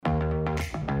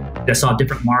I saw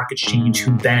different markets change,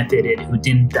 who benefited, who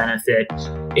didn't benefit.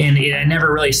 And I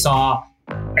never really saw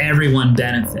everyone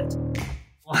benefit.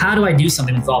 Well, how do I do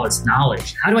something with all this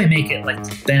knowledge? How do I make it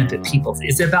like benefit people?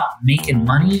 Is it about making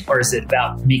money or is it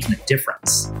about making a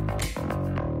difference?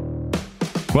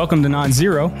 Welcome to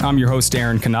Non-Zero. I'm your host,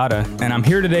 Aaron Kanata, and I'm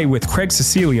here today with Craig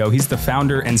Cecilio. He's the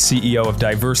founder and CEO of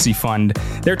DiversiFund.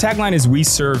 Their tagline is, "We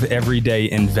serve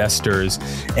everyday investors."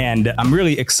 And I'm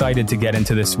really excited to get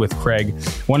into this with Craig.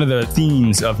 One of the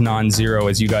themes of Non-Zero,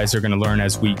 as you guys are going to learn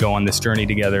as we go on this journey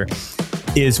together,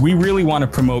 is we really want to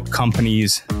promote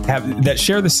companies that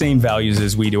share the same values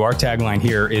as we do. Our tagline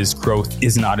here is, growth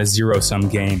is not a zero-sum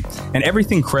game. And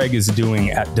everything Craig is doing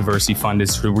at DiversiFund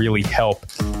is to really help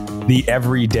the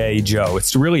everyday Joe.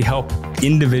 It's to really help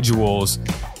individuals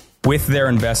with their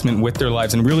investment, with their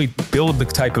lives, and really build the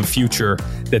type of future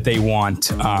that they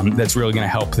want, that's really going to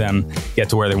help them get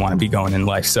to where they want to be going in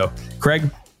life. So, Craig,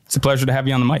 it's a pleasure to have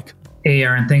you on the mic. Hey,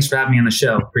 Aaron, thanks for having me on the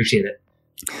show. Appreciate it.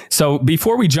 So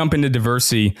before we jump into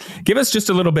Diversi, give us just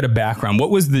a little bit of background. What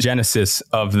was the genesis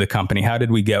of the company? How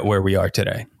did we get where we are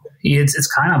today? It's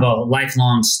kind of a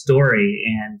lifelong story,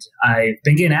 and I've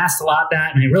been getting asked a lot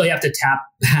that, and I really have to tap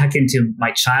back into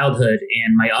my childhood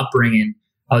and my upbringing.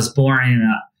 I was born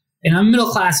in a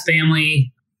middle-class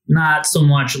family, not so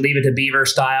much Leave It to Beaver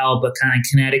style, but kind of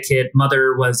Connecticut.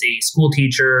 Mother was a school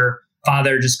teacher.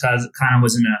 Father just kind of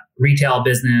was in a retail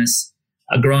business.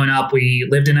 Growing up, we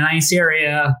lived in a nice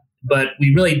area, but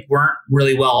we really weren't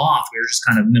really well off. We were just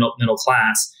kind of middle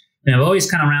class. And I've always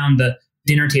kind of around the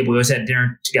dinner table, we always had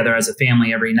dinner together as a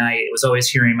family every night. It was always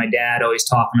hearing my dad always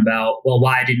talking about, well,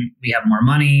 why didn't we have more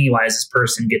money? Why does this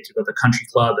person get to go to the country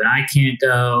club and I can't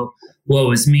go?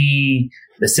 Woe is me.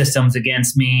 The system's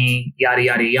against me, yada,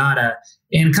 yada, yada.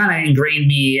 And kind of ingrained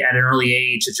me at an early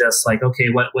age of just like, okay,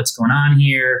 what's going on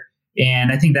here?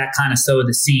 And I think that kind of sowed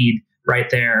the seed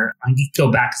right there. I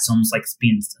go back, it's almost like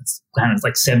being kind of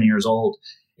like 7 years old.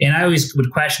 And I always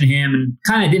would question him and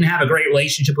kind of didn't have a great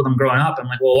relationship with him growing up. I'm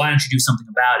like, well, why don't you do something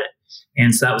about it?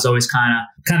 And so that was always kind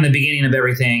of the beginning of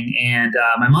everything. And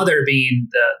my mother being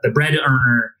the bread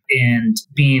earner and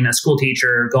being a school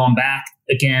teacher, going back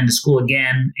again to school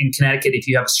again in Connecticut, if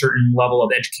you have a certain level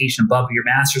of education above your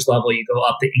master's level, you go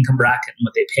up the income bracket and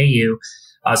what they pay you.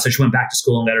 So she went back to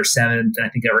school and got her 7th and I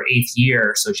think her 8th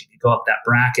year. So she could go up that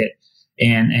bracket.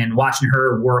 And watching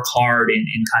her work hard and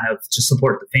kind of to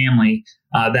support the family,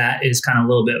 that is kind of a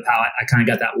little bit of how I kind of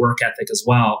got that work ethic as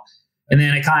well. And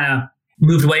then I kind of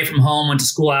moved away from home, went to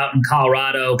school out in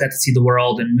Colorado, got to see the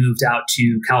world, and moved out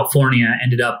to California,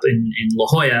 ended up in La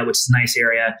Jolla, which is a nice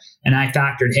area. And I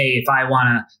factored, hey, if I want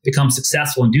to become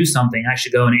successful and do something, I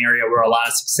should go in an area where a lot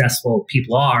of successful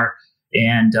people are.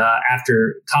 And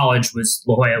after college,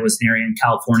 La Jolla was an area in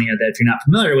California that, if you're not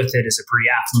familiar with it, is a pretty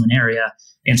affluent area.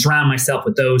 And surround myself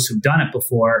with those who've done it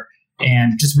before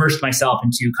and just immersed myself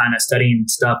into kind of studying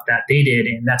stuff that they did.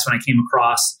 And that's when I came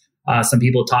across some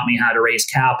people taught me how to raise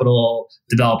capital,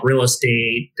 develop real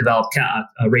estate,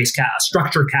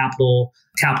 structure capital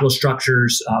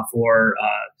structures for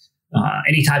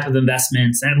any type of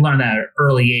investments. And I learned that at an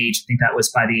early age. I think that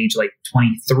was by the age of like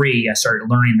 23, I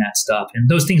started learning that stuff. And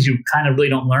those things you kind of really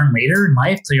don't learn later in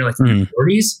life till you're like in your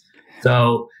 40s.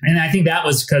 So, and I think that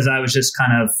was because I was just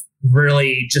kind of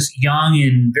really just young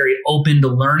and very open to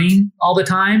learning all the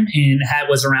time and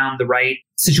was around the right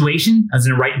situation. I was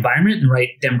in the right environment and the right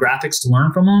demographics to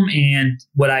learn from them. And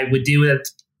what I would do at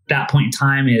that point in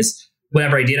time is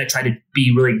whatever I did, I tried to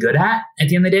be really good at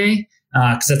the end of the day.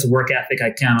 Because that's a work ethic I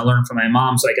kind of learned from my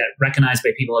mom. So I got recognized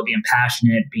by people as being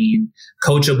passionate, being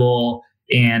coachable,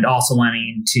 and also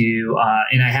wanting to,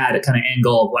 and I had a kind of end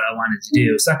goal of what I wanted to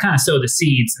do. So I kind of sowed the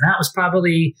seeds. And that was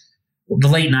probably the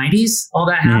late 90s, all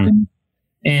that happened.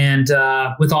 And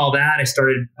with all that, I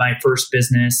started my first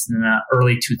business in the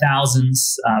early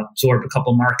 2000s, absorbed a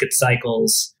couple market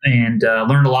cycles, and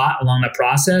learned a lot along that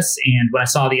process. And when I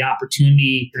saw the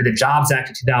opportunity for the Jobs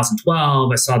Act of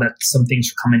 2012, I saw that some things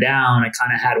were coming down. I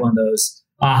kind of had one of those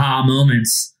aha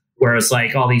moments where it's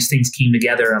like all these things came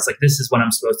together. I was like, this is what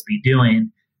I'm supposed to be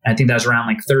doing. And I think that was around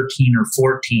like 13 or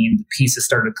 14, the pieces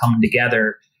started coming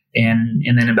together. And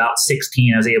then about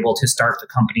 16, I was able to start the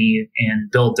company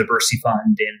and build DiversiFund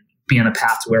and be on the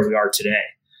path to where we are today.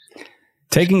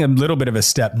 Taking a little bit of a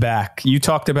step back, you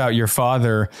talked about your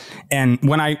father. And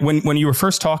when you were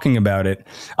first talking about it,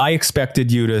 I expected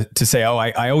you to say, oh,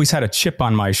 I always had a chip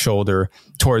on my shoulder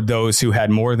toward those who had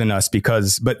more than us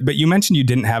but you mentioned you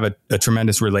didn't have a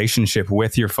tremendous relationship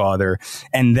with your father,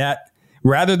 and that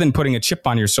rather than putting a chip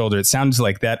on your shoulder, it sounds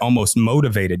like that almost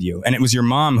motivated you. And it was your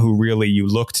mom who really you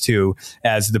looked to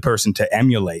as the person to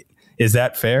emulate. Is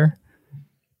that fair?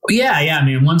 Yeah. I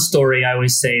mean, one story I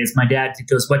always say is my dad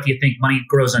goes, "What do you think money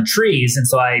grows on trees?" And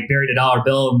so I buried a dollar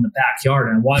bill in the backyard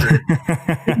and I watered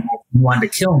it. And he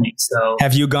wanted to kill me. So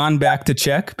have you gone back to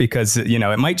check? Because,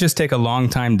 it might just take a long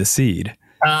time to seed.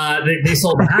 They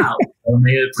sold the house and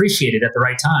they appreciated it at the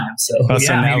right time. So,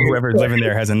 so now whoever's living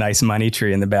there has a nice money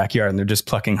tree in the backyard and they're just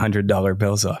plucking $100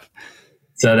 bills off.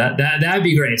 So that'd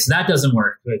be great. So that doesn't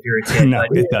work if you're a kid. No,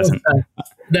 it doesn't.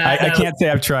 I can't say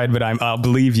I've tried, but I'll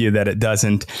believe you that it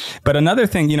doesn't. But another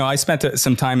thing, I spent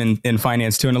some time in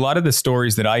finance too. And a lot of the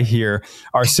stories that I hear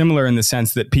are similar in the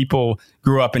sense that people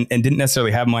grew up and didn't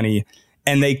necessarily have money.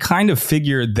 And they kind of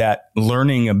figured that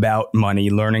learning about money,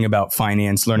 learning about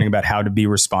finance, learning about how to be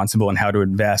responsible and how to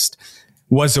invest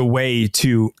was a way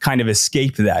to kind of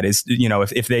escape that. Is,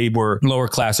 if they were lower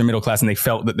class or middle class and they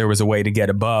felt that there was a way to get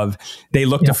above, they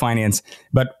looked to finance.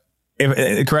 But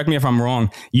correct me if I'm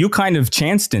wrong, you kind of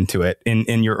chanced into it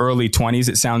in your early 20s.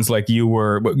 It sounds like you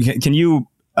were. Can you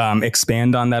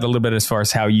expand on that a little bit as far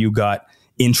as how you got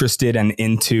interested and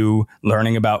into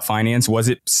learning about finance? Was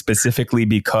it specifically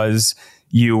because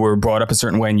you were brought up a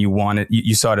certain way and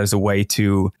you saw it as a way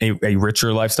to a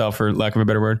richer lifestyle, for lack of a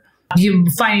better word?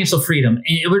 Financial freedom.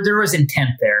 There was intent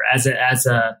there. As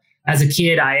a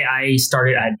kid, I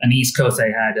started on the East Coast. I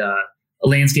had a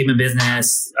landscaping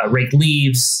business, raked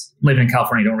leaves. Living in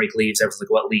California, don't rake leaves. I was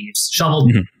like, what leaves?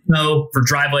 Shoveled snow for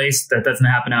driveways. That doesn't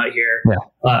happen out here.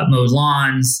 Yeah. Mowed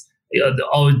lawns.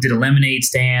 Always did lemonade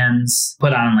stands.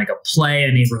 Put on like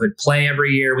a neighborhood play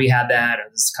every year. We had that.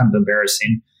 It was kind of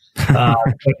embarrassing.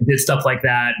 Did stuff like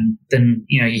that, and then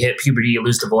you hit puberty, you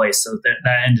lose the voice. So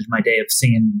that ended my day of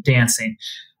singing, dancing.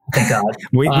 Thank God.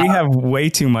 We have way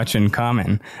too much in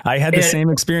common. I had the same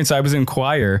experience. I was in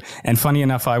choir, and funny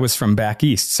enough, I was from back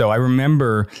east. So I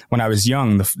remember when I was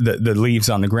young, the leaves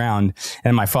on the ground,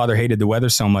 and my father hated the weather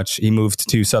so much, he moved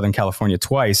to Southern California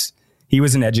twice. He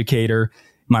was an educator.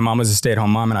 My mom was a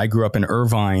stay-at-home mom, and I grew up in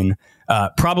Irvine,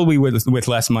 probably with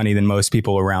less money than most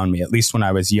people around me, at least when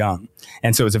I was young.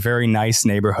 And so it was a very nice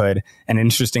neighborhood and an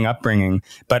interesting upbringing.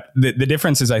 But the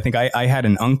difference is, I think I had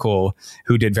an uncle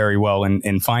who did very well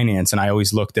in finance, and I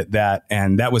always looked at that.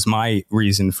 And that was my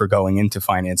reason for going into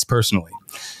finance personally.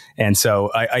 And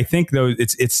so I think, though,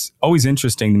 it's always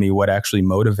interesting to me what actually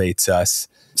motivates us.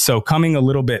 So coming a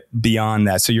little bit beyond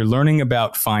that, so you're learning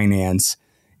about finance.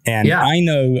 And I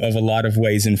know of a lot of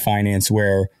ways in finance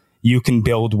where you can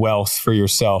build wealth for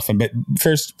yourself. But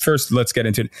first, let's get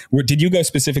into it. Did you go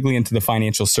specifically into the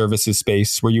financial services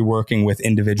space? Were you working with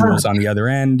individuals on the other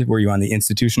end? Were you on the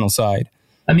institutional side?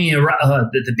 I mean,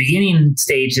 the beginning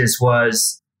stages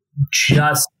was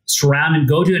just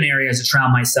go to an area to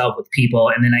surround myself with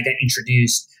people. And then I got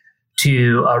introduced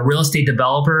to a real estate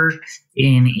developer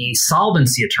and a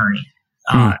solvency attorney.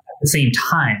 At the same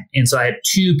time. And so I had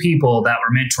two people that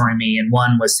were mentoring me, and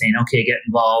one was saying, okay, get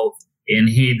involved in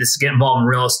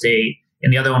real estate.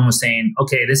 And the other one was saying,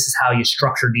 okay, this is how you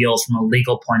structure deals from a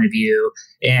legal point of view.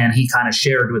 And he kind of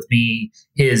shared with me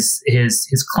his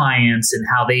clients and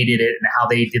how they did it and how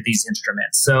they did these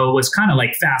instruments. So it was kind of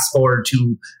like fast forward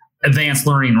to advanced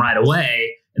learning right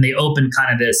away. And they opened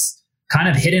kind of this kind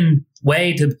of hidden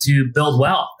way to build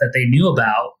wealth that they knew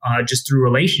about just through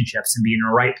relationships and being in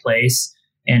the right place.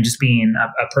 And just being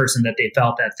a person that they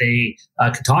felt that they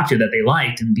could talk to, that they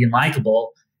liked, and being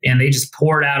likable. And they just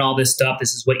poured out all this stuff.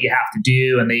 This is what you have to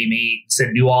do. And they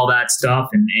said, do all that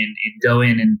stuff and go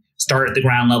in and start at the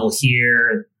ground level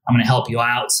here. I'm going to help you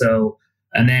out.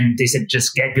 And then they said,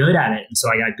 just get good at it. And so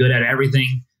I got good at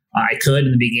everything I could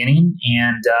in the beginning.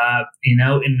 And,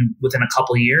 within a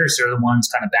couple of years, they're the ones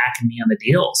kind of backing me on the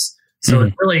deals. So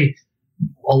it's really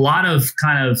a lot of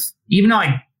even though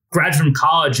I graduated from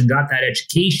college and got that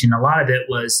education, a lot of it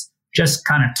was just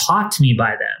kind of taught to me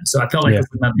by them. So I felt like it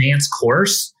was an advanced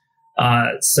course.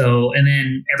 And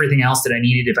then everything else that I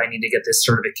needed, if I need to get this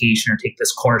certification or take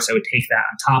this course, I would take that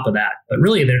on top of that. But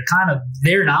really,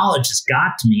 their knowledge just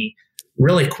got to me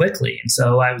really quickly. And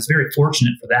so I was very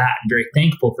fortunate for that and very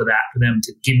thankful for that, for them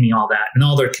to give me all that and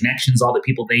all their connections, all the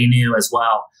people they knew as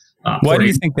well. Why do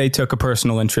you think they took a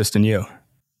personal interest in you?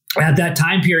 At that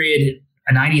time period,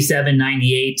 97,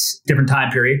 98, different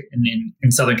time period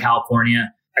in Southern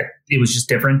California. It was just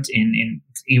different in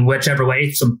whichever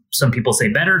way. Some people say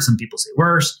better, some people say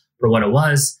worse for what it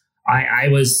was. I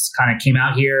was kind of came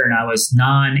out here and I was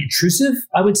non-intrusive,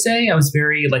 I would say. I was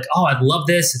very like, oh, I love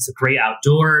this. It's a great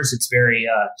outdoors. It's very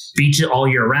beach all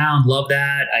year round. Love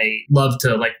that. I love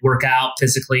to like work out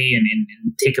physically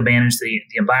and take advantage of the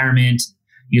environment,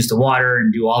 use the water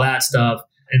and do all that stuff.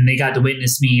 And they got to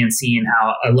witness me and seeing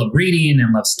how I love reading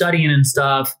and love studying and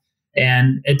stuff.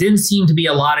 And it didn't seem to be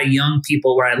a lot of young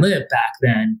people where I lived back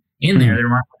then in there. There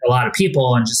weren't a lot of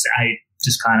people, and I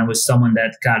just kind of was someone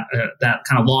that got that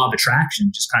kind of law of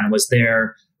attraction. Just kind of was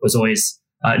there. Was always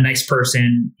a nice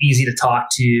person, easy to talk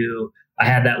to. I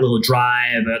had that little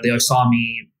drive. They always saw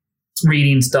me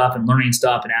reading stuff and learning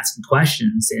stuff and asking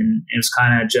questions, and it was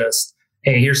kind of just,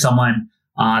 hey, here's someone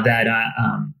that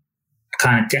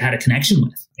kind of had a connection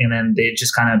with, and then they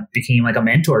just kind of became like a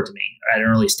mentor to me at an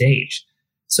early stage.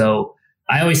 So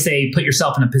I always say, put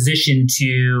yourself in a position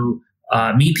to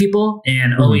meet people,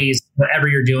 and always, whatever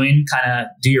you're doing, kind of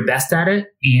do your best at it,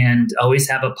 and always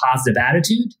have a positive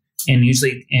attitude, and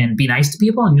be nice to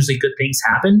people, and usually good things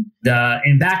happen.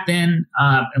 And back then,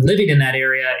 living in that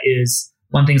area is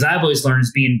one of the things I've always learned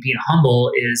is being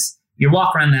humble. Is you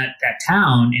walk around that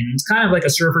town, and it's kind of like a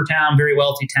surfer town, very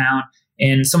wealthy town,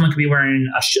 and someone could be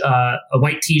wearing a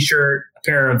white T-shirt, a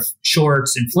pair of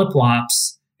shorts, and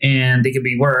flip-flops, and they could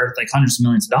be worth like hundreds of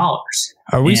millions of dollars.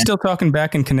 Are we still talking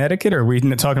back in Connecticut, or are we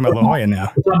talking about La Jolla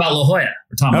now? We're talking about La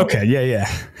Jolla. Okay,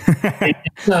 yeah.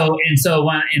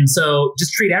 and so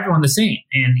just treat everyone the same.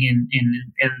 And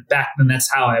back then,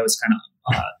 that's how I was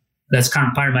that's kind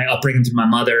of part of my upbringing through my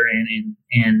mother,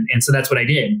 and so that's what I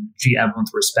did. Treat everyone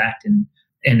with respect, and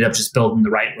ended up just building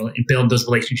those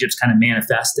relationships, kind of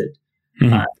manifested,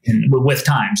 and with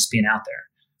time, just being out there.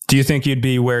 Do you think you'd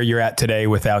be where you're at today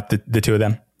without the two of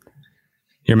them,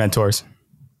 your mentors?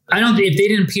 I don't. If they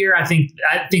didn't appear, I think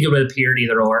it would have appeared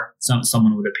either or.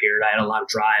 Someone would have appeared. I had a lot of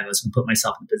drive. I was going to put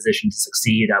myself in a position to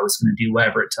succeed. I was going to do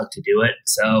whatever it took to do it.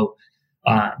 So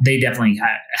they definitely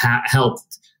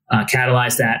helped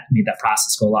catalyze that, made that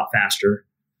process go a lot faster.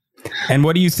 And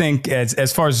what do you think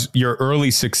as far as your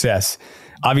early success?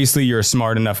 Obviously, you're a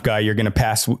smart enough guy. You're going to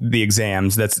pass the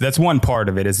exams. That's one part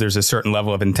of it. Is there's a certain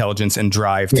level of intelligence and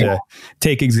drive to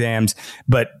take exams.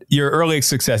 But your early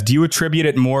success, do you attribute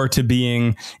it more to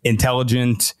being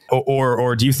intelligent,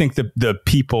 or do you think the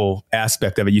people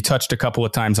aspect of it? You touched a couple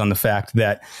of times on the fact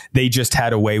that they just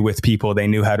had a way with people. They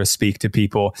knew how to speak to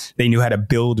people. They knew how to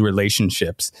build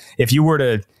relationships. If you were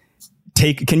to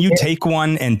can you take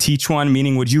one and teach one?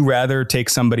 Meaning, would you rather take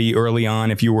somebody early on,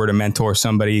 if you were to mentor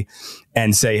somebody,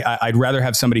 and say, I'd rather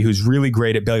have somebody who's really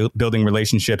great at building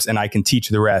relationships and I can teach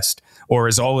the rest? Or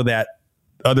is all of that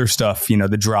other stuff,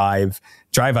 the drive,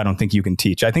 I don't think you can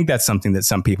teach. I think that's something that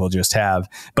some people just have.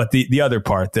 But the other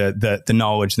part, the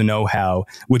knowledge, the know-how,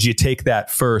 would you take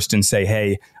that first and say,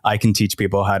 hey, I can teach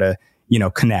people how to,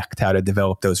 connect, how to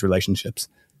develop those relationships?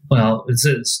 Well,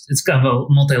 it's kind of a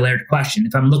multi-layered question.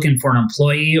 If I'm looking for an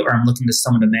employee or I'm looking to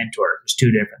someone to mentor, there's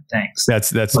two different things.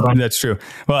 That's true.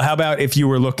 Well, how about if you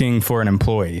were looking for an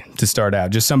employee to start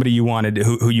out, just somebody you wanted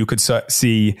who you could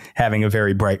see having a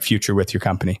very bright future with your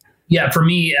company? Yeah, for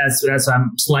me, as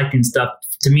I'm selecting stuff,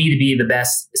 to me to be the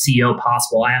best CEO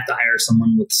possible, I have to hire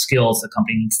someone with skills the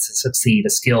company needs to succeed, a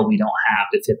skill we don't have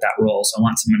to fit that role. So I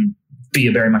want someone be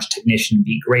a very much technician,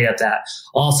 be great at that.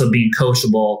 Also being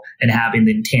coachable and having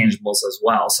the intangibles as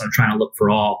well. So I'm trying to look for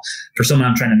someone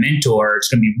I'm trying to mentor, it's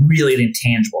going to be really the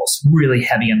intangibles, really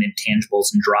heavy on the intangibles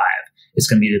and drive. It's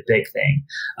going to be the big thing.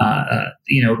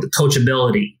 The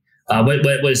coachability.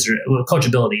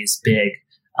 Coachability is big.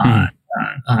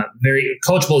 Very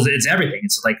coachable. It's everything.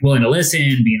 It's like willing to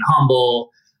listen, being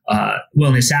humble,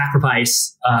 willing to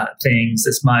sacrifice things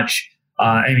as much.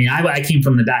 I came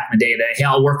from the back in the day that, hey,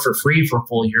 I'll work for free for a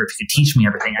full year if you could teach me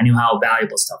everything. I knew how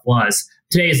valuable stuff was.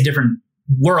 Today is a different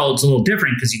world. It's a little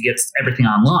different because you get everything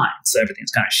online. So everything's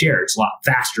kind of shared. It's a lot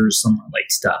faster, similar like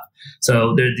stuff.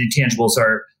 So the intangibles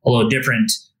are a little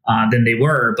different than they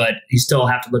were, but you still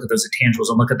have to look at those intangibles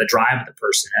and look at the drive of the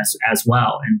person as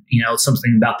well. And,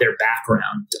 something about their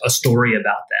background, a story about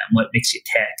them, what makes you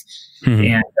tick. Mm-hmm.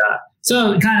 And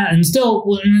so and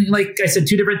still, like I said,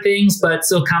 two different things, but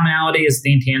still commonality is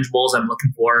the intangibles I'm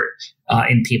looking for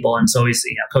in people. And so always,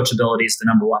 coachability is the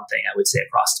number one thing I would say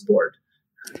across the board.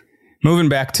 Moving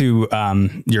back to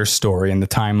your story and the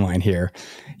timeline here,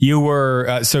 you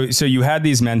were so you had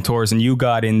these mentors and you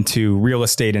got into real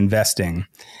estate investing,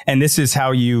 and this is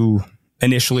how you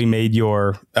initially made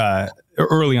your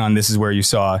early on. This is where you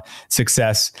saw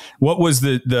success. What was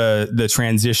the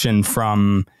transition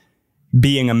from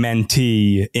being a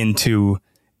mentee into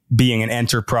being an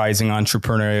enterprising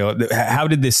entrepreneurial? How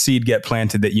did this seed get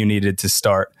planted that you needed to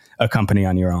start a company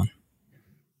on your own?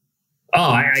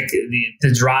 Oh,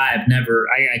 the drive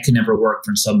I could never work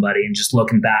for somebody. And just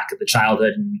looking back at the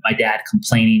childhood and my dad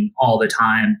complaining all the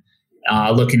time,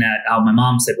 looking at how my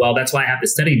mom said, well, that's why I have the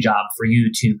steady job for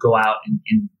you to go out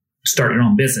and start your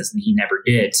own business. And he never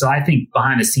did. So I think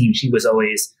behind the scenes, she was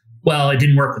always, well, it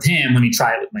didn't work with him when he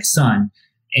tried it with my son.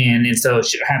 And so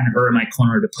having her in my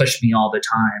corner to push me all the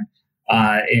time.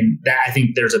 And that, I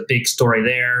think there's a big story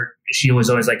there. she was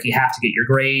always like, you have to get your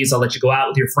grades. I'll let you go out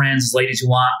with your friends as late as you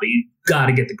want, but you got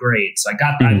to get the grades. So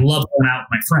I love going out with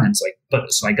my friends,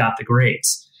 so I got the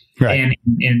grades. Right. And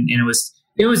it was,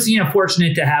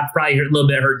 fortunate to have probably a little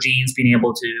bit of her genes, being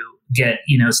able to get,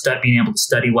 being able to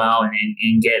study well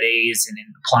and get A's and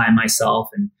apply myself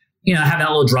and, have that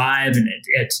little drive and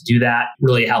to do that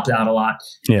really helped out a lot.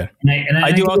 Yeah.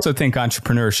 I do also think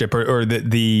entrepreneurship or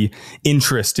the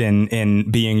interest in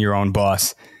being your own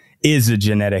boss is a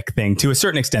genetic thing to a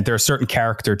certain extent. There are certain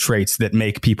character traits that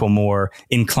make people more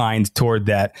inclined toward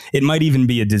that. It might even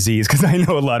be a disease, because I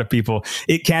know a lot of people,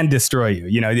 it can destroy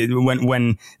you.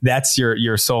 When that's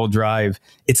your sole drive,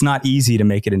 it's not easy to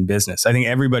make it in business. I think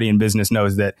everybody in business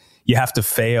knows that you have to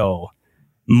fail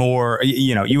more,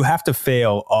 you have to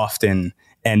fail often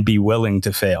and be willing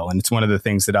to fail. And it's one of the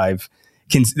things that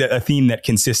a theme that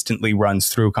consistently runs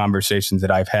through conversations that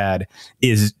I've had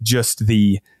is just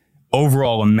the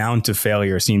overall amount of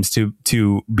failure seems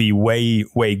to be way,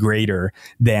 way greater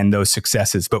than those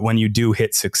successes. But when you do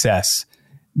hit success,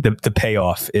 the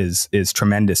payoff is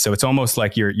tremendous. So it's almost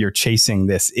like you're chasing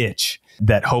this itch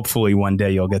that hopefully one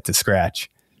day you'll get to scratch.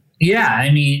 Yeah. I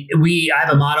mean, I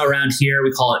have a motto around here.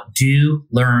 We call it do,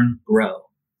 learn, grow,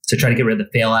 to try to get rid of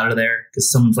the fail out of there. Because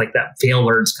someone's like, that fail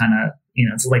word's kind of,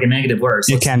 it's like a negative word.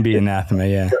 So it can be anathema.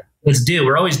 Yeah. Let's do.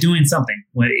 We're always doing something.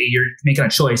 When you're making a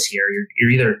choice here, you're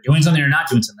either doing something or not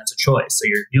doing something. That's a choice. So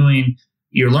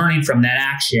you're learning from that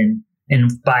action,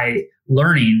 and by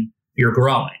learning, you're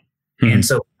growing. Mm-hmm. And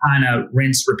so kind of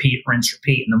rinse, repeat. And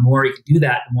the more you can do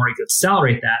that, the more you can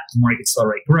accelerate that, the more you can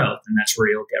accelerate growth, and that's where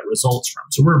you'll get results from.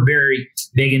 So we're very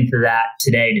big into that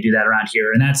today, to do that around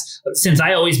here. And that's, since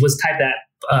I always was type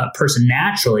that person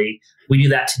naturally, we do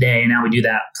that today. And now we do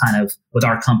that kind of with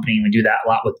our company. And we do that a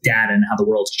lot with data and how the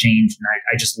world's changed. And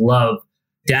I just love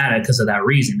data because of that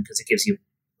reason, because it gives you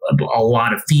a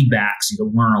lot of feedback. So you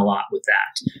can learn a lot with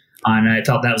that. And I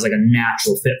felt that was like a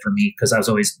natural fit for me, because I was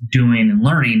always doing and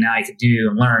learning. Now I could do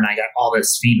and learn. I got all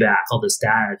this feedback, all this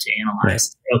data to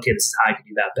analyze. Right. Okay, this is how I could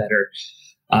do that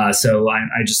better. So I'm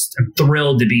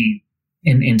thrilled to be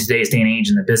in today's day and age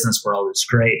in the business world. It's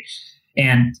great.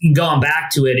 And going back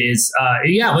to it is,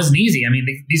 it wasn't easy. I mean,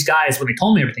 these guys, when they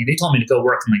told me everything, they told me to go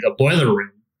work in like a boiler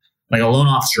room, like a loan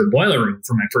officer boiler room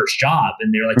for my first job.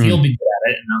 And they're like, you'll be good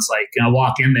at it. And I was like, I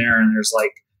walk in there and there's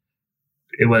like,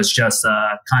 it was just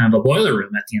kind of a boiler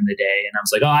room at the end of the day. And I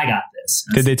was like, I got this.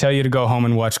 Did they tell you to go home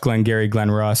and watch Glengarry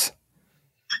Glen Ross?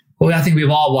 Well, I think we've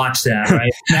all watched that,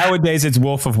 right? Nowadays, it's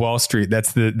Wolf of Wall Street.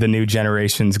 That's the new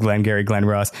generation's Glengarry Glen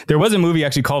Ross. There was a movie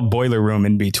actually called Boiler Room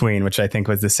in between, which I think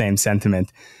was the same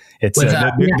sentiment. It's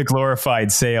the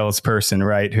glorified salesperson,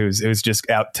 right? Who's just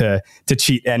out to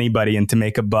cheat anybody and to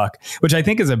make a buck, which I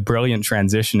think is a brilliant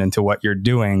transition into what you're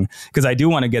doing. Because I do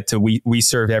want to get to we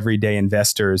serve everyday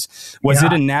investors. Was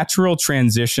it a natural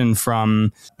transition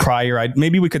from prior?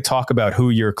 Maybe we could talk about who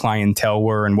your clientele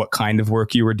were and what kind of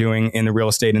work you were doing in the real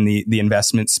estate and the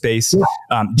investment space,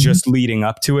 just leading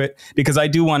up to it. Because I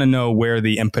do want to know where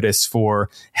the impetus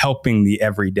for helping the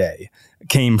everyday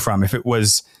came from. If it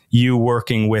was you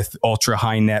working with ultra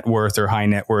high net worth or high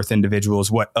net worth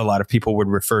individuals, what a lot of people would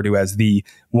refer to as the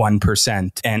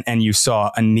 1%. And you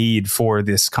saw a need for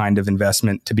this kind of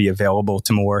investment to be available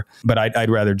to more. But I'd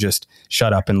rather just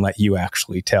shut up and let you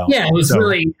actually tell. Yeah, it was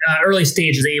really early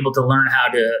stages, able to learn how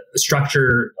to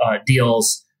structure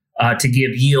deals to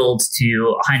give yields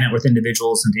to high net worth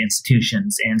individuals and to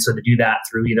institutions. And so to do that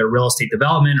through either real estate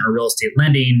development or real estate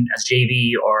lending as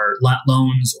JV or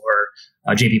loans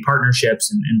or JV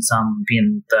partnerships, and some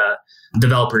being the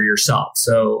developer yourself.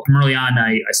 So from early on,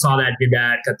 I saw that, did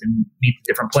that, got to meet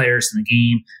the different players in the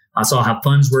game. I saw how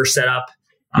funds were set up,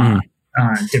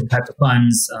 different types of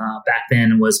funds. Back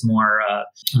then was more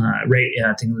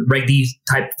Reg D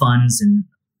type funds and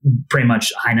pretty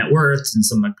much high net worths and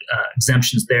some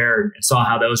exemptions there, and saw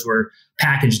how those were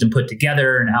packaged and put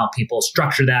together and how people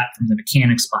structure that, from the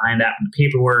mechanics behind that, from the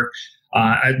paperwork.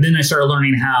 Then I started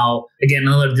learning how, again,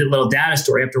 a little data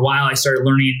story. After a while, I started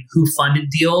learning who funded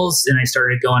deals, and I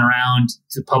started going around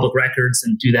to public records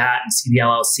and do that and see the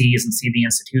LLCs and see the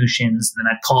institutions. And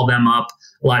then I'd call them up,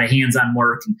 a lot of hands-on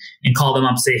work, and call them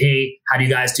up and say, hey, how do you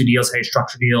guys do deals? How do you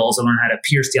structure deals? I learned how to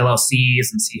pierce the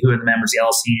LLCs and see who are the members of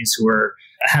the LLCs who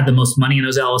had the most money in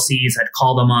those LLCs. I'd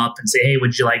call them up and say, hey,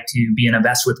 would you like to be an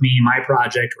investor with me in my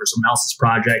project or someone else's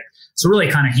project? So really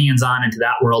kind of hands-on into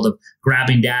that world of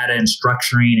grabbing data and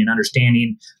structuring and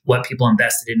understanding what people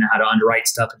invested in and how to underwrite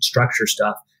stuff and structure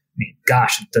stuff. I mean,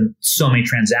 gosh, I've done so many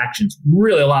transactions,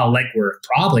 really a lot of legwork,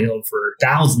 probably over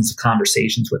thousands of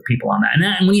conversations with people on that.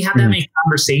 And when you have that many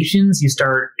conversations,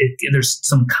 there's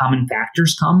some common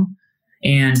factors come.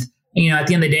 And at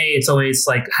the end of the day, it's always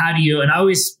like, how do you, and I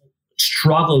always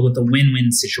struggle with the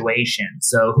win-win situation.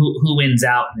 So who wins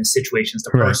out in this situation? Is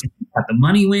the person who's got the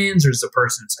money wins, or is the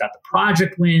person who's got the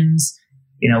project wins?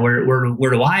 Where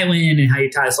do I win, and how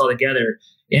you tie this all together?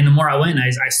 And the more I went,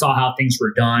 I saw how things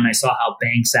were done. I saw how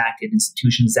banks acted,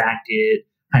 institutions acted,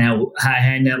 I know how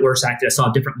high net worths acted. I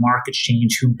saw different markets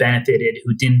change, who benefited,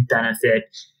 who didn't benefit.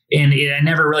 And I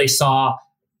never really saw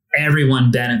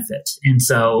everyone benefit. And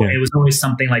so it was always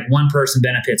something like one person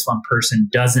benefits, one person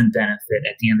doesn't benefit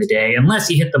at the end of the day. Unless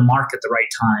you hit the mark at the right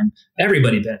time,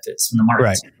 everybody benefits when the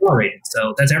market's accelerated.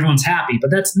 So that's everyone's happy,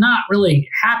 but that's not really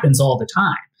happens all the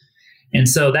time. And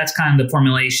so that's kind of the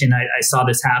formulation. I saw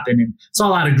this happen, and saw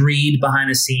a lot of greed behind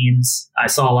the scenes. I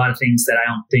saw a lot of things that I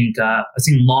don't think, I've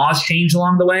seen laws change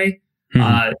along the way,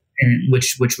 and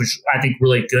which was, I think,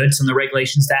 really good. Some of the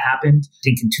regulations that happened. I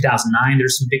think in 2009,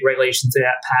 there's some big regulations that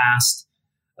passed.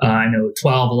 I know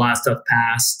 12, a lot of stuff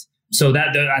passed. So that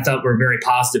I thought were very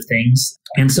positive things.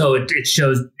 And so it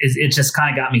shows, it just kind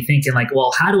of got me thinking like,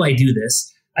 well, how do I do this?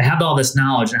 I have all this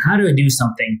knowledge, and how do I do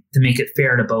something to make it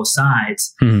fair to both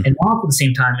sides? And also at the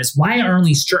same time is, why are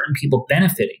only certain people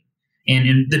benefiting?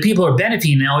 And the people who are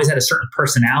benefiting, they always had a certain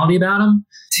personality about them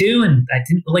too. And I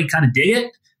didn't really kind of dig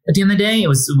it at the end of the day. It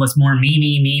was more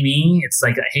me. It's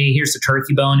like, hey, here's the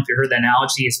turkey bone. If you heard that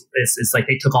analogy, it's like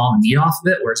they took all the meat off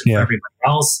of it, whereas for everybody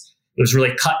else, it was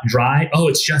really cut and dry. Oh,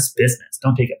 it's just business.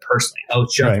 Don't take it personally. Oh,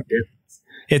 it's just business.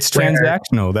 It's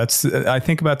transactional. I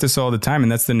think about this all the time,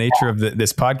 and that's the nature of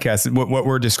this podcast. What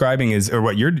we're describing is, or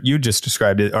what you just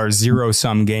described, are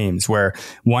zero-sum games where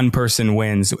one person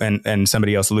wins and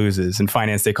somebody else loses. In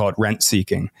finance, they call it rent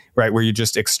seeking, right? Where you're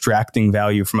just extracting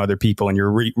value from other people, and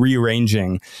you're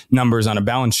rearranging numbers on a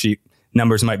balance sheet.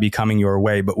 Numbers might be coming your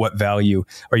way, but what value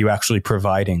are you actually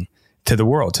providing to the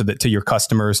world, to your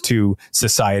customers, to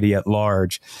society at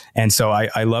large? And so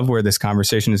I love where this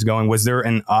conversation is going. Was there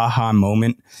an aha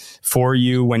moment for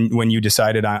you when you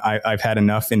decided I've had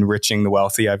enough enriching the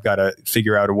wealthy? I've got to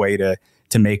figure out a way to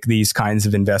make these kinds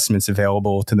of investments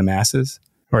available to the masses?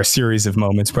 Or a series of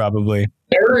moments, probably.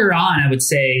 Earlier on, I would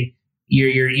say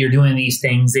you're doing these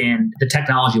things and the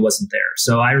technology wasn't there.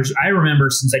 So I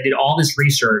remember, since I did all this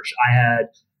research, I had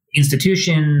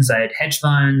institutions, I had hedge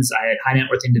funds, I had high net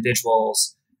worth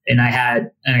individuals, and I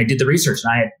did the research,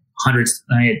 and I had hundreds,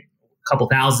 I had a couple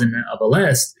thousand of a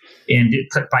list, and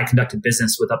I conducted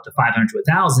business with up to 500 to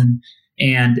 1,000.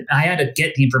 And I had to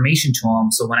get the information to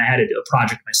them. So when I had to do a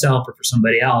project myself or for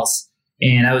somebody else,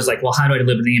 and I was like, well, how do I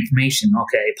deliver the information?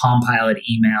 Okay, Palm Pilot,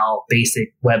 email,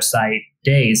 basic website,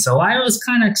 days. So I was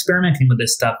kind of experimenting with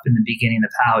this stuff in the beginning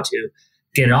of how to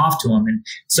get it off to them. And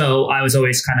so I was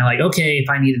always kind of like, okay, if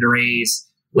I needed to raise,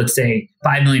 let's say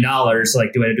 $5 million,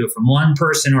 like, do I do it from one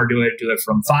person, or do I do it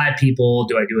from 5 people?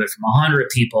 Do I do it from 100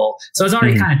 people? So I was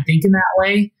already kind of thinking that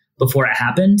way before it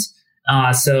happened.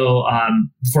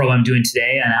 Before what I'm doing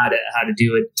today, and how to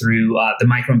do it through the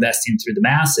micro investing through the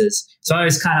masses. So I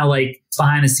was kind of like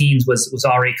behind the scenes was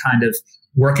already kind of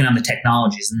working on the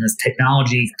technologies, and this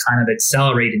technology kind of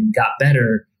accelerated and got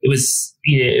better. It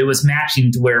was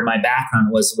matching to where my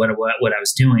background was, what I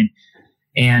was doing,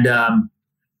 and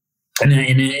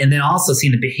then also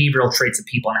seeing the behavioral traits of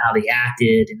people and how they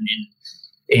acted,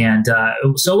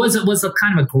 so it was a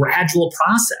kind of a gradual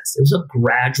process. It was a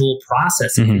gradual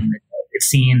process. It's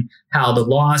seeing how the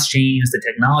laws change, the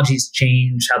technologies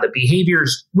change, how the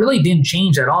behaviors really didn't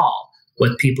change at all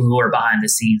with people who are behind the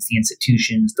scenes, the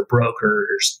institutions, the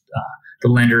brokers, the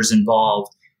lenders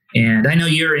involved. And I know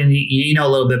you know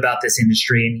a little bit about this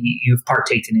industry, and you've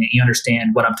partaken in it. You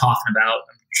understand what I'm talking about.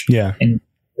 Yeah. And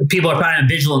people are finding a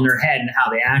visual in their head and how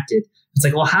they acted. It's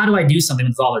like, well, how do I do something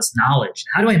with all this knowledge?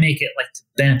 How do I make it like to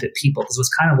benefit people? Because it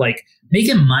was kind of like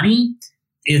making money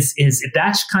is if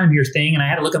that's kind of your thing. And I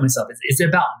had to look at myself. Is it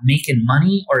about making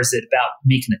money, or is it about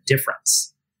making a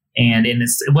difference? And it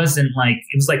wasn't like,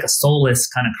 it was like a soulless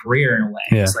kind of career in a way.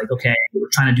 Yeah. It's like, okay, we're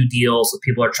trying to do deals with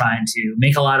people who are trying to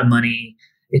make a lot of money.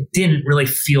 It didn't really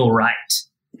feel right.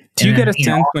 Do you get a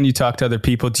sense when you talk to other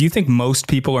people, do you think most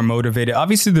people are motivated?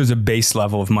 Obviously, there's a base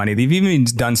level of money. They've even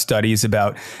done studies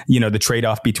about, the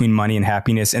trade-off between money and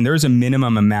happiness. And there's a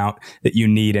minimum amount that you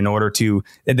need in order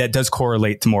that does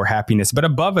correlate to more happiness. But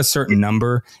above a certain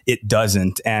number, it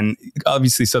doesn't. And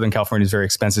obviously, Southern California is very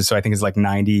expensive. So I think it's like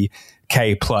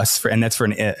 $90K plus, and that's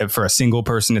for a single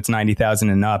person, it's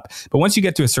 $90,000 and up. But once you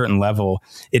get to a certain level,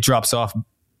 it drops off.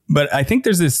 But I think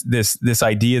there's this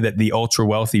idea that the ultra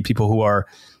wealthy, people who are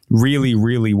really,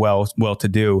 really well to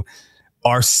do,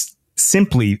 are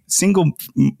simply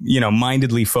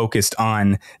mindedly focused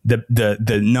on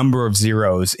the number of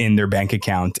zeros in their bank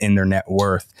account, in their net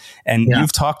worth. And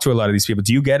you've talked to a lot of these people.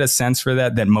 Do you get a sense for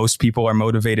that most people are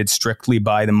motivated strictly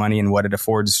by the money and what it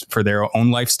affords for their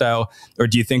own lifestyle? Or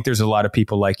do you think there's a lot of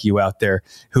people like you out there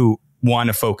who want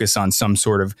to focus on some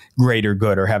sort of greater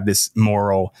good or have this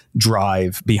moral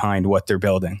drive behind what they're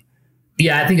building?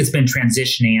 Yeah, I think it's been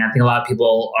transitioning. I think a lot of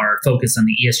people are focused on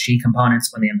the ESG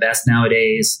components when they invest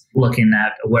nowadays, looking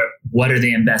at what are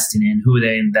they investing in, who are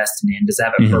they investing in, does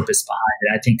that have a purpose behind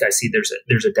it? I think I see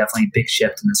there's a definitely big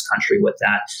shift in this country with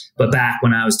that. But back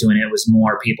when I was doing it, it was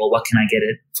more people, what can I get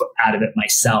out of it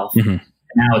myself?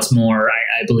 Now it's more,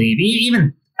 I believe,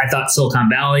 even I thought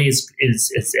Silicon Valley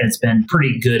it's been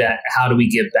pretty good at how do we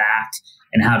give back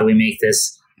and how do we make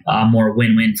this more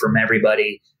win-win from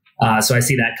everybody. So I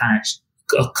see that kind of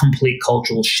a complete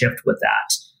cultural shift with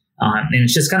that. And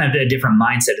it's just kind of a different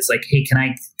mindset. It's like, hey,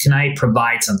 can I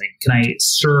provide something? Can I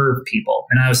serve people?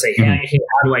 And I would say, hey,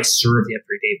 how do I serve the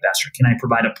everyday investor? Can I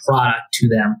provide a product to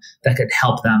them that could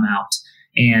help them out?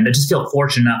 And I just feel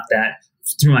fortunate enough that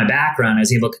through my background, I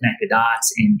was able to connect the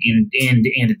dots and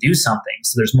to do something.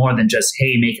 So there's more than just,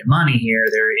 hey, making money here.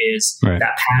 There is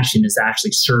that passion is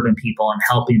actually serving people and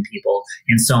helping people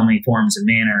in so many forms and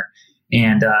manner.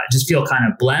 And just feel kind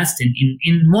of blessed and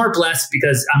more blessed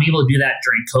because I'm able to do that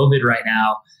during COVID right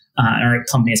now. And our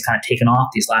company has kind of taken off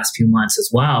these last few months as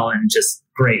well. And just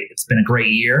great. It's been a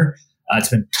great year. It's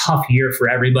been a tough year for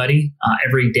everybody.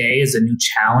 Every day is a new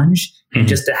challenge. And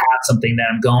just to have something that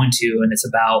I'm going to, and it's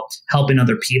about helping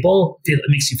other people, it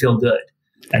makes you feel good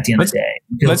at the end of the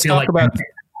day. Let's talk about...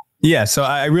 Yeah, so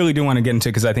I really do want to get into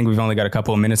it because I think we've only got a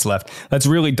couple of minutes left. Let's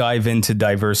really dive into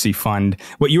Diversey Fund.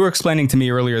 What you were explaining to me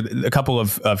earlier, a couple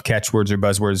of catchwords or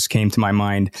buzzwords came to my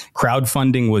mind.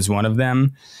 Crowdfunding was one of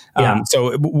them.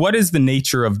 So what is the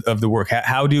nature of the work?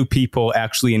 How do people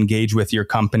actually engage with your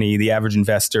company, the average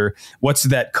investor? What's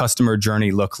that customer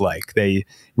journey look like? They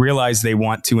realize they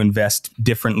want to invest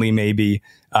differently maybe.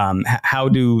 How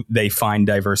do they find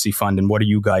Diversey Fund and what are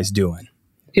you guys doing?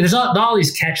 There's all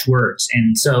these catchwords.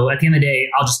 And so at the end of the day,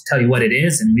 I'll just tell you what it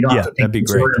is and we don't have to think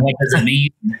this word and what does it mean.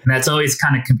 And that's always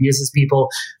kind of confuses people.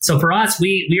 So for us,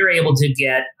 we were able to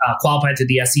get qualified through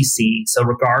the SEC. So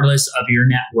regardless of your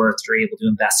net worth, you're able to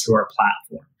invest through our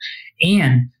platform.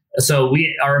 And so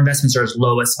our investments are as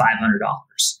low as $500.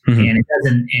 And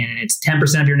it's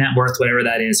 10% of your net worth, whatever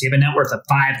that is. You have a net worth of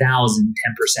 $5,000, 10%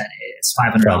 is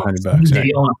 $500. If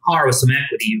you own a car with some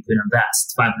equity, you can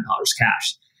invest $500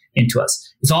 cash into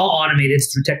us. It's all automated.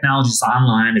 It's through technology. It's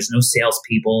online. There's no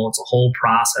salespeople. It's a whole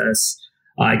process.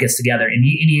 It gets together. And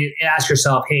you ask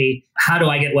yourself, hey, how do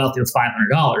I get wealthy with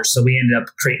 $500? So we ended up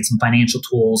creating some financial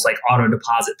tools like auto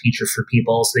deposit features for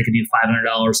people so they could do $500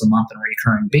 a month on a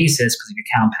recurring basis because if you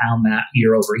compound that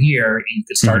year over year, you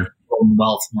could start building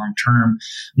wealth long term.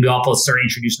 We also started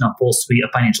introducing a full suite of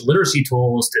financial literacy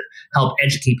tools to help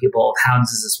educate people of how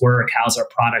does this work? How's our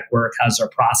product work? How's our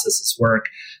processes work?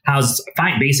 How's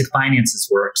basic finances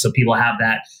work? So people have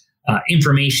that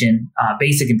information,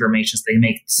 basic information, so they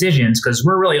make decisions because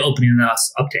we're really opening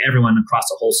us up to everyone across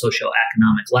the whole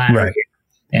socioeconomic ladder here,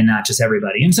 and not just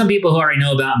everybody. And some people who already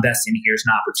know about investing, here's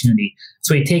an opportunity.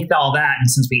 So we take all that,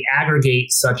 and since we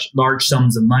aggregate such large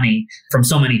sums of money from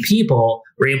so many people,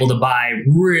 we're able to buy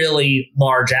really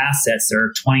large assets that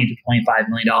are $20 to $25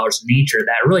 million in nature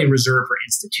that are really reserved for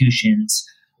institutions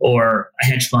or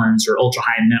hedge funds or ultra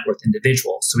high net worth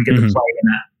individuals. So we get to play in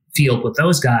that field with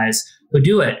those guys who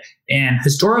do it. And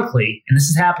historically, and this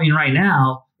is happening right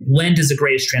now, when does the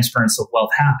greatest transference of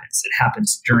wealth happens? It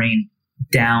happens during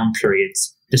down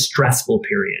periods, distressful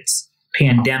periods,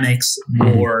 pandemics,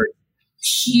 war,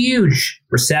 huge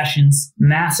recessions,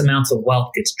 mass amounts of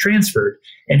wealth gets transferred.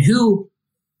 And who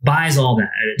buys all that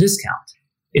at a discount?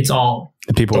 It's all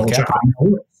the people with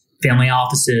capital. Family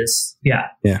offices, et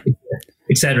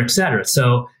cetera, et cetera.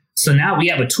 So now we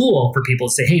have a tool for people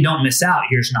to say, hey, don't miss out.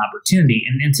 Here's an opportunity.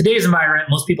 And in today's environment,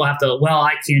 most people have to, well,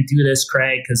 I can't do this,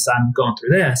 Craig, because I'm going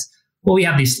through this. Well, we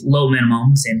have these low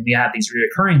minimums and we have these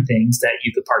recurring things that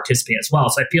you could participate as well.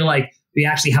 So I feel like we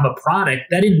actually have a product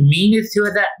that didn't mean it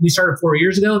to that we started 4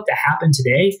 years ago to happen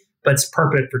today, but it's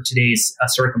perfect for today's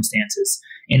circumstances.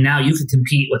 And now you can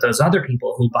compete with those other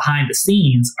people who behind the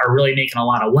scenes are really making a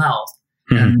lot of wealth.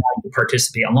 And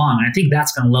participate along. And I think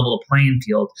that's going to level the playing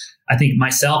field. I think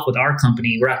myself with our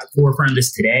company, we're at the forefront of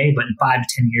this today, but in 5 to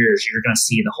 10 years, you're going to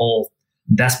see the whole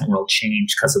investment world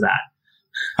change because of that.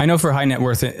 I know for high net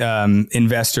worth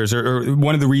investors, or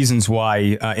one of the reasons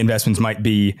why investments might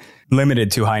be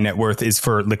limited to high net worth is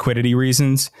for liquidity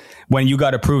reasons. When you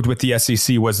got approved with the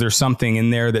SEC, was there something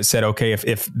in there that said, okay,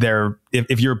 if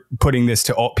you're putting this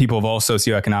to all people of all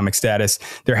socioeconomic status,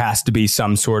 there has to be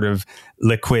some sort of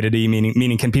liquidity,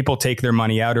 meaning can people take their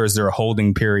money out, or is there a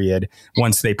holding period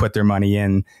once they put their money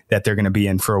in that they're going to be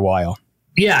in for a while?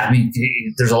 Yeah, I mean,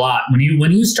 there's a lot.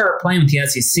 When you start playing with the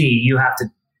SEC, you have to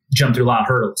jump through a lot of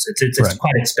hurdles. It's right.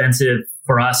 Quite expensive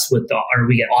for us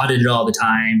we get audited all the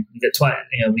time. We get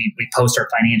we post our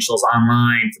financials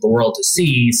online for the world to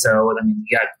see. So I mean,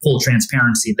 you got full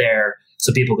transparency there,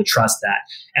 so people could trust that.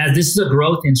 As this is a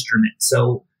growth instrument,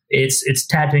 so it's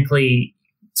technically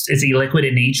it's illiquid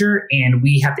in nature, and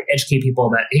we have to educate people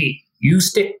that hey, you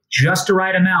stick just the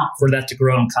right amount for that to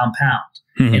grow and compound.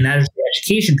 Mm-hmm. And that is where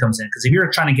education comes in. Because if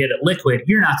you're trying to get it liquid,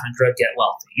 you're not going to get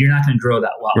wealthy. You're not going to grow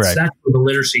that wealth. Right. So that's where the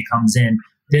literacy comes in.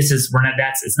 It's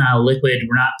not a liquid.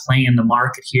 We're not playing the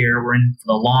market here. We're in for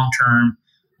the long term.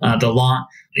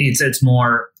 It's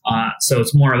more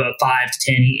of a 5 to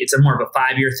 10. It's more of a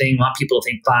 5-year thing. We want people to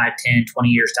think 5, 10, 20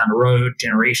 years down the road,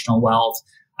 generational wealth.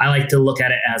 I like to look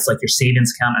at it as like your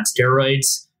savings account on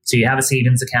steroids. So you have a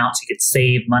savings account, so you could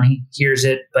save money. Here's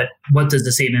it. But what does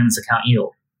the savings account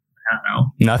yield? I don't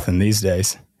know. Nothing these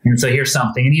days. And so here's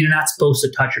something. And you're not supposed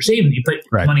to touch your savings. You put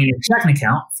money in your checking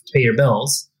account to pay your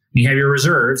bills. You have your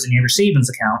reserves and you have your savings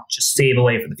account. Just save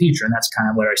away for the future. And that's kind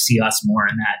of where I see us more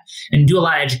in that. And do a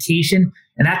lot of education.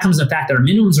 And that comes in the fact that our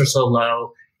minimums are so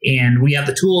low. And we have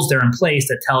the tools there in place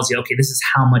that tells you, okay, this is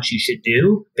how much you should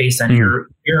do based on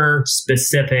your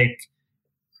specific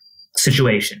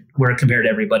situation where compared to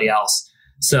everybody else.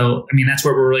 So, I mean, that's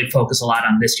where we're really focused a lot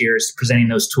on this year is presenting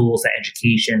those tools, that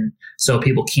education, so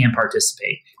people can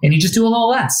participate. And you just do a little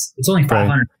less. It's only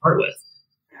 $500 to start with.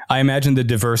 I imagine the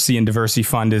Diversity and Diversity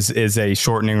Fund is a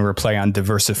shortening or a play on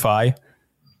diversify.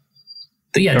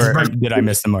 Yeah. Or did I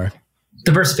miss the mark?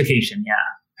 Diversification, yeah.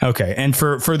 Okay. And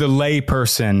for the lay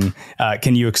person,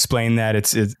 can you explain that?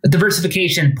 It's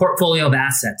diversification, portfolio of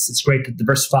assets. It's great to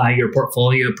diversify your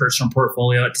portfolio, personal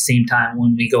portfolio. At the same time,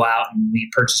 when we go out and we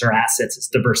purchase our assets, it's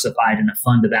diversified in a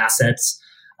fund of assets.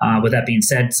 With that being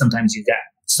said, sometimes you've got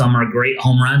some are great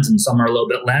home runs and some are a little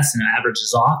bit less, and it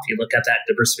averages off. You look at that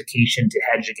diversification to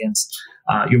hedge against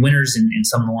your winners, and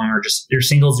some of them are just your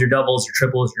singles, your doubles, your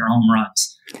triples, your home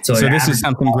runs. So this is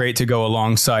something great to go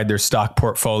alongside their stock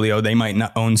portfolio. They might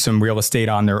not own some real estate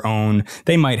on their own.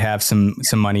 They might have some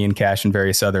money in cash and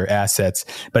various other assets,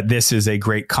 but this is a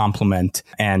great complement.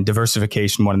 And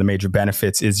diversification, one of the major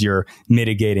benefits is you're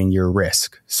mitigating your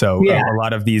risk. So a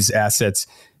lot of these assets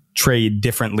trade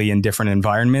differently in different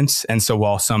environments. And so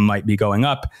while some might be going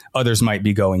up, others might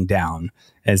be going down.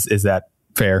 Is that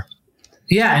fair?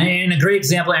 Yeah. And a great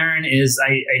example, Aaron, is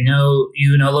I know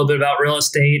you know a little bit about real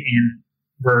estate, and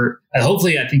we're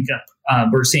hopefully, I think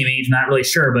we're the same age, not really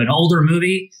sure, but an older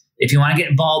movie. If you want to get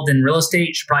involved in real estate,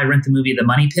 you should probably rent the movie The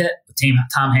Money Pit with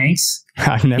Tom Hanks.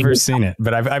 I've never seen it,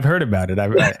 but I've heard about it.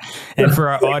 And for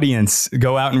our audience,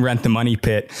 go out and rent The Money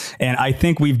Pit. And I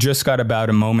think we've just got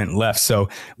about a moment left. So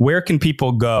where can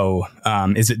people go?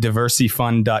 Is it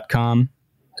diversifund.com?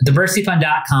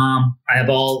 Diversifund.com. I have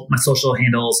all my social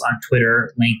handles on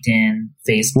Twitter, LinkedIn,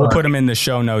 Facebook. We'll put them in the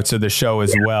show notes of the show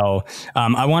as well.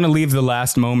 I want to leave the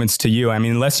last moments to you. I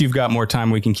mean, unless you've got more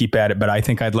time, we can keep at it. But I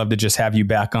think I'd love to just have you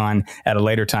back on at a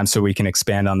later time so we can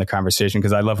expand on the conversation,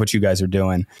 because I love what you guys are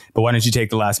doing. But why don't you take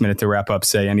the last minute to wrap up,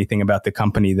 say anything about the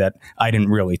company that I didn't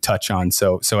really touch on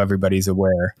so everybody's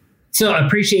aware. So I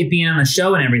appreciate being on the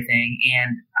show and everything.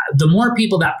 And the more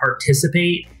people that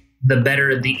participate, the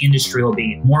better the industry will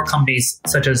be. More companies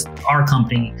such as our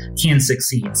company can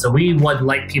succeed. So we would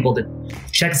like people to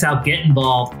check us out, get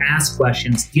involved, ask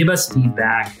questions, give us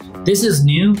feedback. This is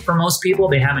new for most people.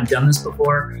 They haven't done this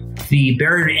before. The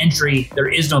barrier to entry, there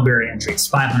is no barrier to entry. It's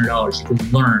 $500. You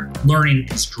can learn. Learning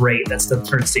is great. That's the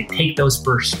term to say. Take those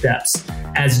first steps.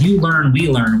 As you learn, we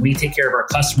learn. We take care of our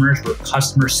customers. We're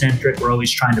customer centric. We're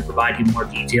always trying to provide you more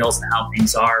details on how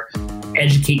things are.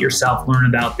 Educate yourself, learn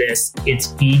about this.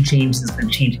 It's game changing. It's been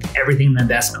changing everything in the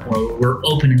investment world. We're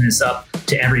opening this up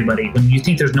to everybody. When you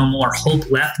think there's no more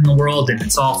hope left in the world and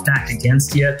it's all stacked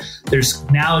against you, there's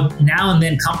now and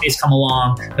then companies come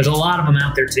along. There's a lot of them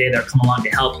out there today that are coming along to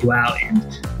help you out. And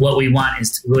what we want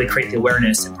is to really create the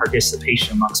awareness and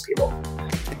participation amongst people.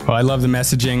 Well, I love the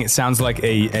messaging. It sounds like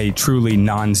a truly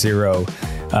non-zero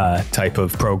type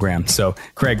of program. So,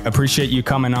 Craig, appreciate you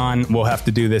coming on. We'll have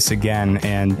to do this again,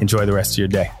 and enjoy the rest of your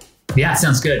day. Yeah,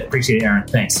 sounds good. Appreciate it, Aaron.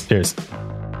 Thanks. Cheers.